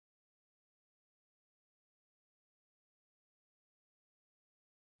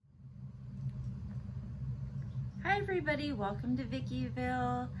Hi everybody, welcome to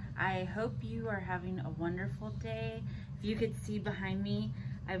Vickyville. I hope you are having a wonderful day. If you could see behind me,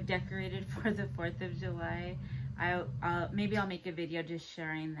 I've decorated for the 4th of July. Maybe I'll make a video just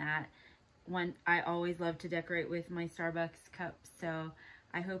sharing that. I always love to decorate with my Starbucks cups, so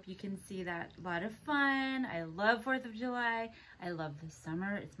I hope you can see that. A lot of fun. I love 4th of July. I love the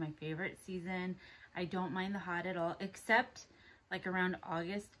summer. It's my favorite season. I don't mind the hot at all, except like around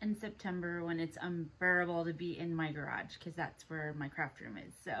August and September when it's unbearable to be in my garage because that's where my craft room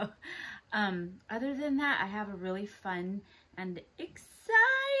is. So other than that, I have a really fun and exciting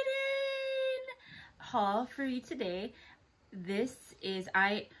haul for you today. This is,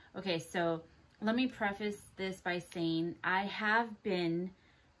 okay, so let me preface this by saying I have been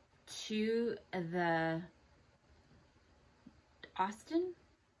to the Austin?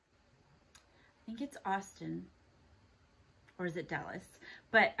 I think it's Austin. Or is it Dallas?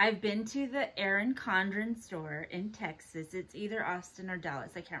 But I've been to the Erin Condren store in Texas. It's either Austin or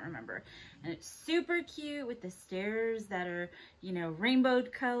Dallas, I can't remember. And it's super cute with the stairs that are, you know, rainbow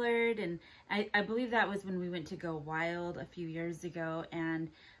colored. And I believe that was when we went to Go Wild a few years ago. And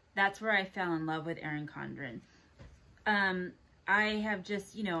that's where I fell in love with Erin Condren. I have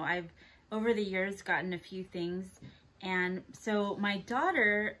just, you know, I've over the years gotten a few things. And so my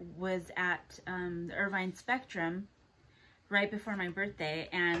daughter was at the Irvine Spectrum right before my birthday,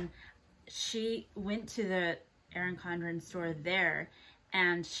 and she went to the Erin Condren store there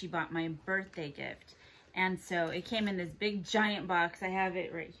and she bought my birthday gift. And so it came in this big giant box. I have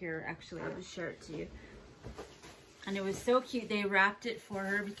it right here, actually. I'll just share it to you. And it was so cute. They wrapped it for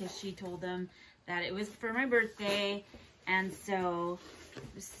her because she told them that it was for my birthday. And so it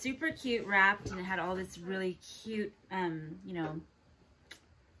was super cute wrapped, and it had all this really cute, you know,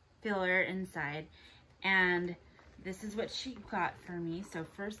 filler inside. And this is what she got for me. So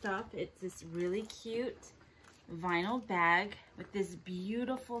first off, it's this really cute vinyl bag with this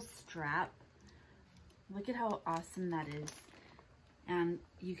beautiful strap. Look at how awesome that is. And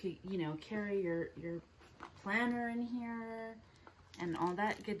you could, you know, carry your planner in here and all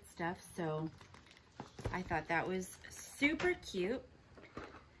that good stuff. So I thought that was super cute.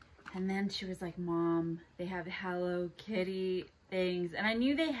 And then she was like, Mom, they have Hello Kitty things. And I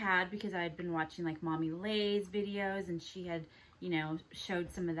knew they had because I had been watching like Mommy Lay's videos and she had, you know, showed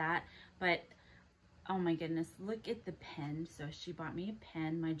some of that. But oh my goodness, look at the pen. So she bought me a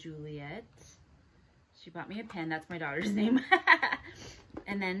pen, my Juliet. She bought me a pen, that's my daughter's name.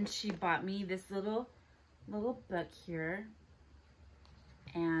 And then she bought me this little book here.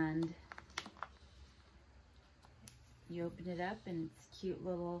 And you open it up and it's cute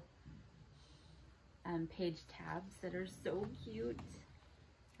little page tabs that are so cute.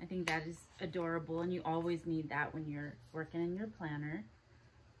 I think that is adorable, and you always need that when you're working in your planner.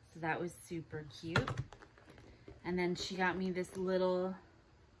 So that was super cute. And then she got me this little,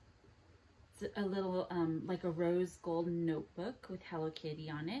 like a rose gold notebook with Hello Kitty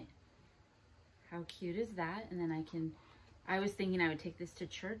on it. How cute is that? And then I was thinking I would take this to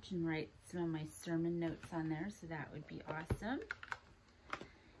church and write some of my sermon notes on there, so that would be awesome.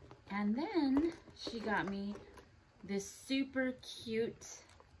 And then she got me this super cute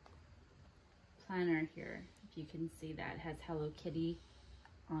planner here. If you can see that, it has Hello Kitty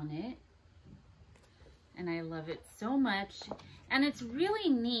on it. And I love it so much. And it's really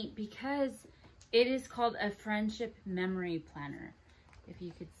neat because it is called a friendship memory planner, if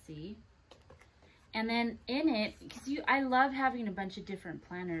you could see. And then in it, because I love having a bunch of different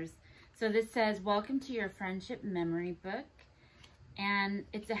planners. So this says, welcome to your friendship memory book. And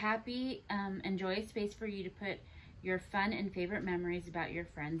it's a happy and joyous space for you to put your fun and favorite memories about your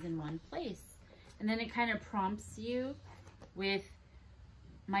friends in one place. And then it kind of prompts you with,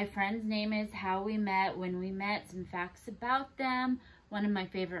 my friend's name is, how we met, when we met, some facts about them, one of my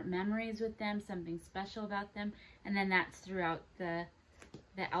favorite memories with them, something special about them. And then that's throughout the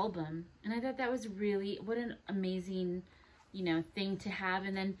album. And I thought that was really, what an amazing, you know, thing to have.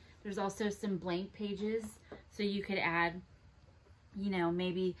 And then there's also some blank pages, so you could add, you know,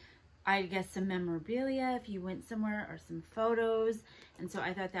 maybe, I guess, some memorabilia if you went somewhere, or some photos. And so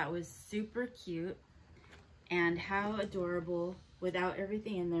I thought that was super cute. And how adorable, without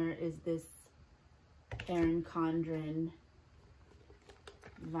everything in there, is this Erin Condren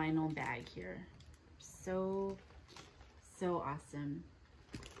vinyl bag here. So awesome.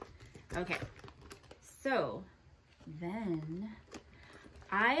 Okay, so then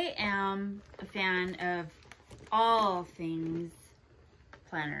I am a fan of all things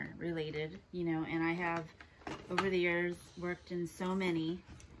planner related, you know, and I have over the years worked in so many.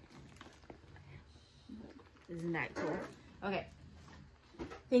 Isn't that cool? Okay,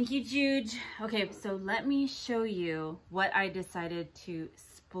 Thank you, Jude. Okay, so let me show you what I decided to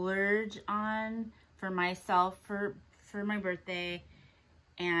splurge on for myself for my birthday.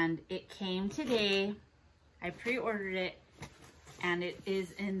 And it came today. I pre-ordered it, and it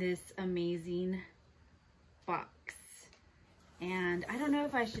is in this amazing box. And I don't know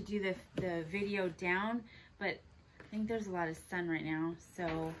if I should do the video down, but I think there's a lot of sun right now,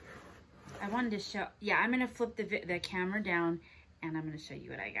 so I wanted to show, yeah, I'm gonna flip the camera down and I'm gonna show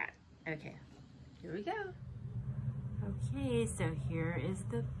you what I got. Okay, here we go. Okay, so here is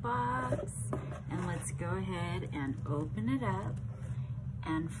the box, and let's go ahead and open it up.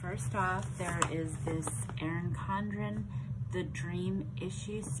 And first off, there is this Erin Condren, The Dream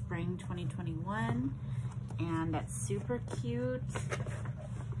Issue Spring 2021, and that's super cute.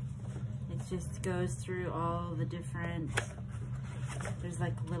 It just goes through all the different, there's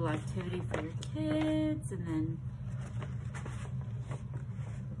like a little activity for your kids, and then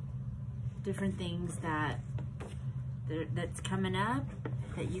different things that's coming up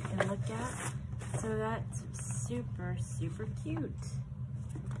that you can look at. So that's super, super cute.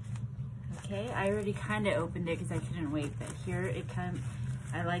 Okay, I already kind of opened it because I couldn't wait, but here it comes.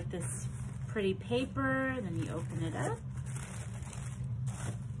 I like this pretty paper, then you open it up.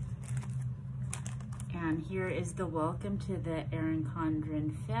 And here is the welcome to the Erin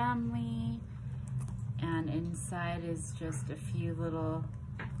Condren family. And inside is just a few little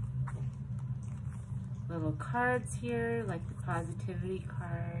cards here, like the positivity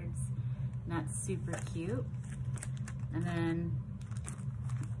cards. And that's super cute. And then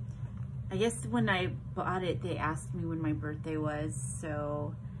I guess when I bought it, they asked me when my birthday was,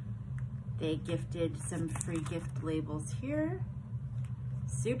 so they gifted some free gift labels here.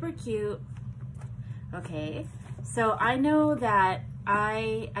 Super cute. Okay, so I know that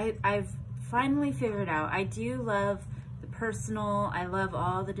I've finally figured out, I do love the personal, I love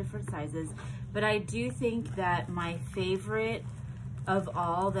all the different sizes, but I do think that my favorite of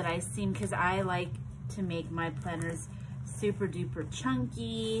all that I seem, because I like to make my planners super duper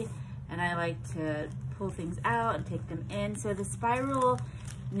chunky, and I like to pull things out and take them in. So the spiral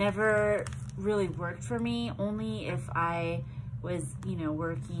never really worked for me, only if I was, you know,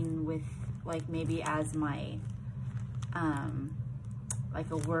 working with like maybe as my,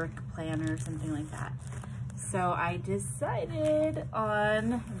 like a work planner or something like that. So I decided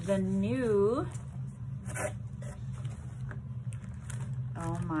on the new,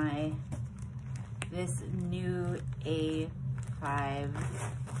 oh my, this new A5.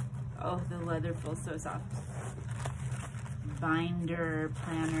 Oh, the leather feels so soft. Binder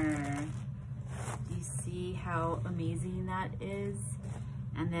planner. Do you see how amazing that is?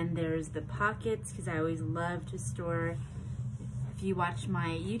 And then there's the pockets, because I always love to store. If you watch my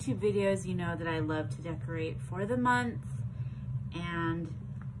YouTube videos, you know that I love to decorate for the month. And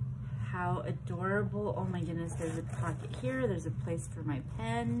how adorable. Oh my goodness, there's a pocket here. There's a place for my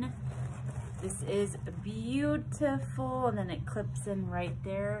pen. This is beautiful, and then it clips in right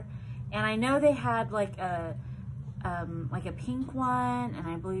there. And I know they had like a pink one, and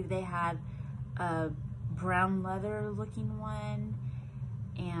I believe they had a brown leather looking one,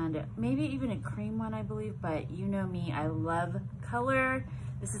 and maybe even a cream one, I believe. But you know me, I love color.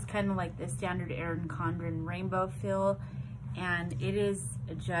 This is kind of like the standard Erin Condren rainbow feel, and it is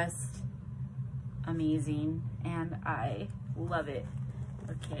just amazing, and I love it.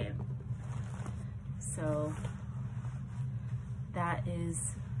 Okay, so that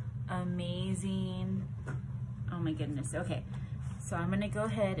is amazing. Oh my goodness. Okay, so I'm gonna go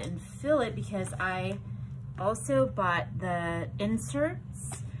ahead and fill it, because I also bought the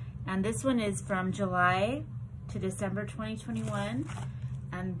inserts, and this one is from July to December 2021,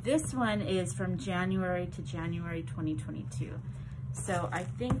 and this one is from January to January 2022. So I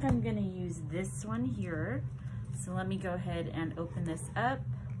think I'm gonna use this one here. So let me go ahead and open this up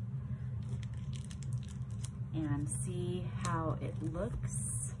and see how it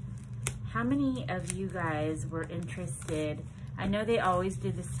looks. How many of you guys were interested? I know they always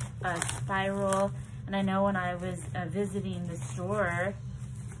do this spiral, and I know when I was visiting the store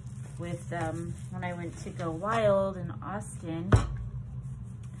with, when I went to Go Wild in Austin,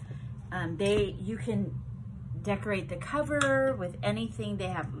 you can decorate the cover with anything. They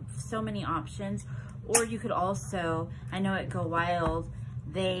have so many options. Or you could also, I know at Go Wild,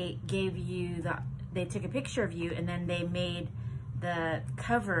 they gave you they took a picture of you, and then they made the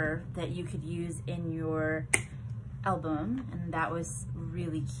cover that you could use in your album, and that was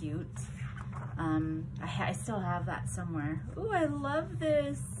really cute. I still have that somewhere. Ooh, I love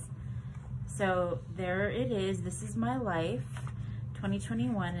this. So there it is. This is my life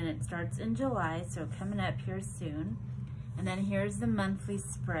 2021, and it starts in July, so coming up here soon. And then here's the monthly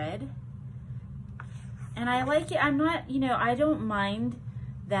spread. And I like it. I'm not, you know, I don't mind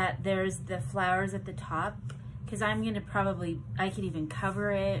that there's the flowers at the top, because I'm going to probably, I could even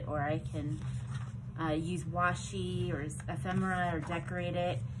cover it, or I can use washi or ephemera or decorate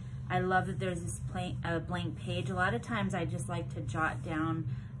it. I love that there's this blank page. A lot of times I just like to jot down,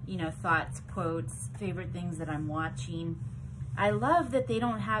 you know, thoughts, quotes, favorite things that I'm watching. I love that they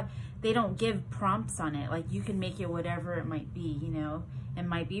don't give prompts on it. Like, you can make it whatever it might be, you know. It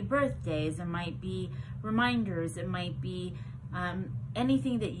might be birthdays, it might be reminders, it might be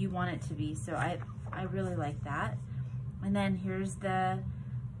anything that you want it to be. So I really like that. And then here's the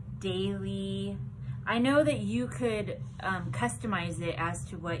daily. I know that you could customize it as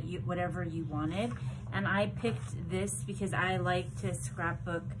to whatever you wanted, and I picked this because I like to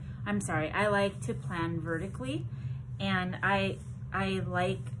scrapbook. I like to plan vertically, and I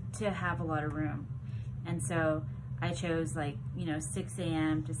like to have a lot of room, and so I chose, like, you know, 6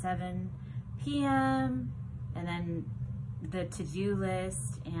 a.m. to 7 p.m. and then the to-do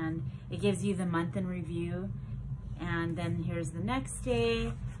list, and it gives you the month in review, and then here's the next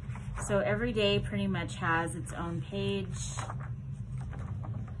day. So every day pretty much has its own page.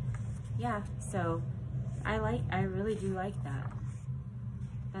 Yeah, so I really do like that.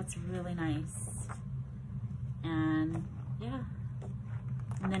 That's really nice. And yeah.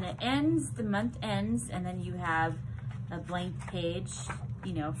 And then it ends, the month ends, and then you have a blank page,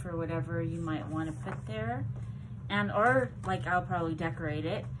 you know, for whatever you might want to put there. And, or like, I'll probably decorate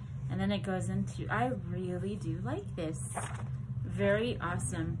it. And then it goes into, I really do like this. Very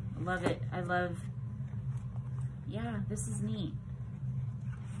awesome. Love it. I love, yeah, this is neat.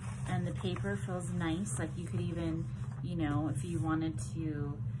 And the paper feels nice. Like, you could even, you know, if you wanted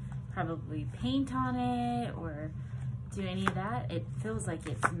to probably paint on it or do any of that, it feels like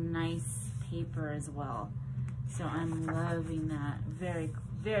it's nice paper as well. So I'm loving that. Very,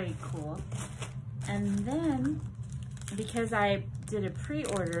 very cool. And then, because I did a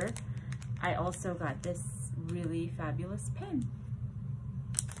pre-order, I also got this really fabulous pen.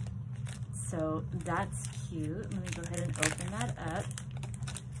 So that's cute. Let me go ahead and open that up.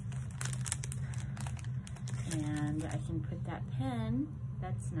 And I can put that pen.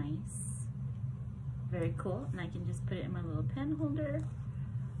 That's nice. Very cool. And I can just put it in my little pen holder.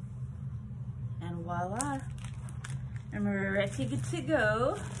 And voila. And we're ready to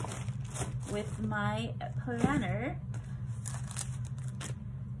go with my planner.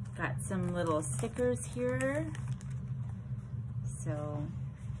 Got some little stickers here. So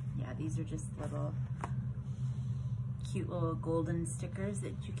yeah, these are just little cute little golden stickers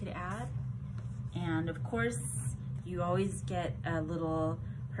that you could add. And of course, you always get a little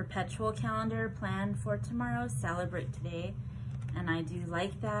perpetual calendar planned for tomorrow, celebrate today. And I do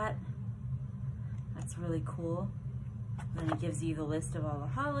like that. That's really cool. Then it gives you the list of all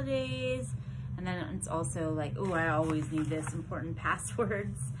the holidays. And then it's also like, oh, I always need this, important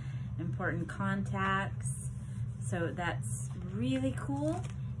passwords, important contacts. So that's really cool.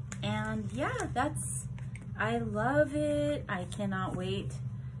 And yeah, I love it. I cannot wait.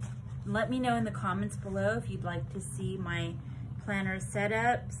 Let me know in the comments below if you'd like to see my planner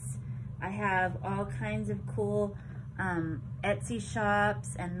setups. I have all kinds of cool Etsy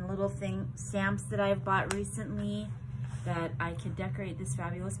shops and little stamps that I've bought recently that I could decorate this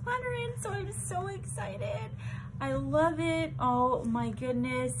fabulous planner in. So I'm so excited. I love it. Oh my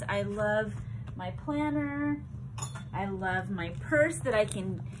goodness. I love my planner. I love my purse that I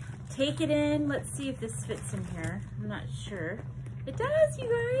can take it in. Let's see if this fits in here. I'm not sure. It does, you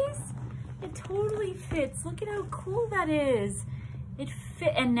guys. It totally fits. Look at how cool that is. It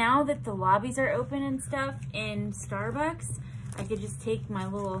fit. And now that the lobbies are open and stuff in Starbucks, I could just take my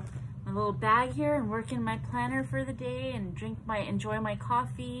little bag here and work in my planner for the day and enjoy my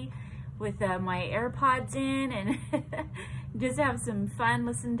coffee with my AirPods in and just have some fun,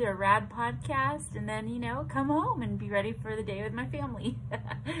 listen to a rad podcast, and then, you know, come home and be ready for the day with my family.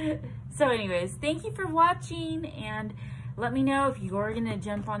 So anyways, thank you for watching, and let me know if you're gonna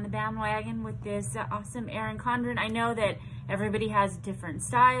jump on the bandwagon with this awesome Erin Condren. I know that everybody has different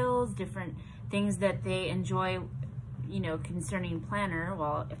styles, different things that they enjoy, you know, concerning planner,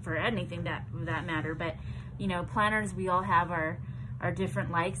 well, for anything that matter, but, you know, planners, we all have our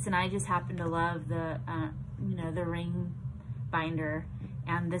different likes, and I just happen to love the, you know, the ring binder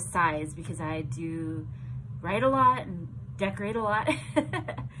and the size, because I do write a lot and decorate a lot.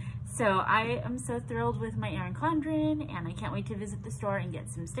 So I am so thrilled with my Erin Condren, and I can't wait to visit the store and get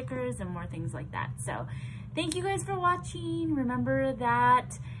some stickers and more things like that. So thank you guys for watching. Remember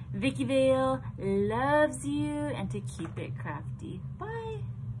that Vickyville loves you, and to keep it crafty. Bye.